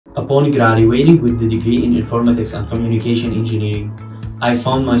Upon graduating with the degree in Informatics and Communication Engineering, I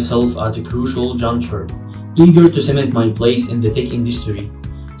found myself at a crucial juncture, eager to cement my place in the tech industry.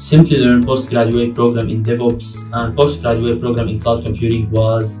 Simplilearn postgraduate program in DevOps and postgraduate program in Cloud Computing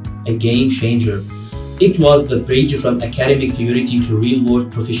was a game changer. It was the bridge from academic theory to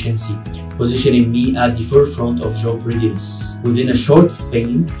real-world proficiency, positioning me at the forefront of job readiness. Within a short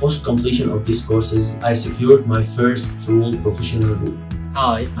span, post-completion of these courses, I secured my first true professional role.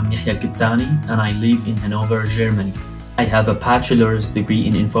 Hi, I'm Yahya and I live in Hanover, Germany. I have a bachelor's degree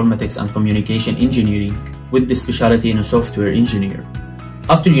in Informatics and Communication Engineering with the specialty in software engineer.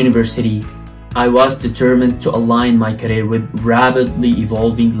 After university, I was determined to align my career with rapidly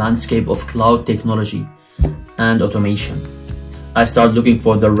evolving landscape of cloud technology and automation. I started looking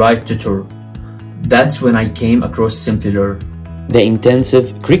for the right tutor. That's when I came across Simplilearn. The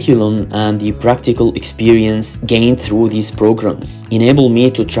intensive curriculum and the practical experience gained through these programs enable me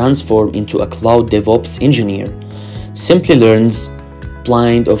to transform into a cloud DevOps engineer. Simplilearn's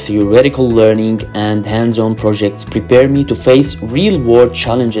blend of theoretical learning and hands-on projects prepare me to face real-world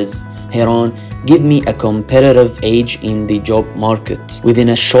challenges head-on, give me a competitive edge in the job market. Within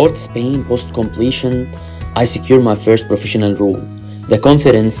a short span post-completion, I secure my first professional role. The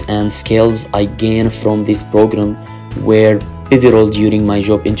confidence and skills I gained from this program were pivotal during my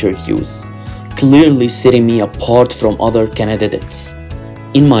job interviews, clearly setting me apart from other candidates.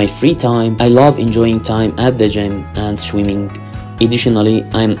 In my free time, I love enjoying time at the gym and swimming. Additionally,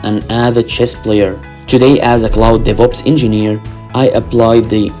 I'm an avid chess player. Today, as a cloud DevOps engineer, I apply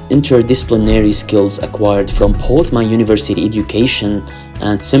the interdisciplinary skills acquired from both my university education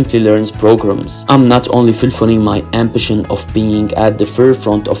and Simplilearn's programs. I'm not only fulfilling my ambition of being at the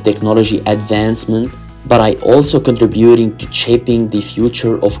forefront of technology advancement, but I also contributing to shaping the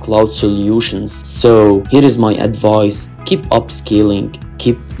future of cloud solutions. So here is my advice: keep upscaling,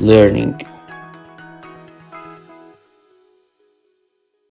 keep learning.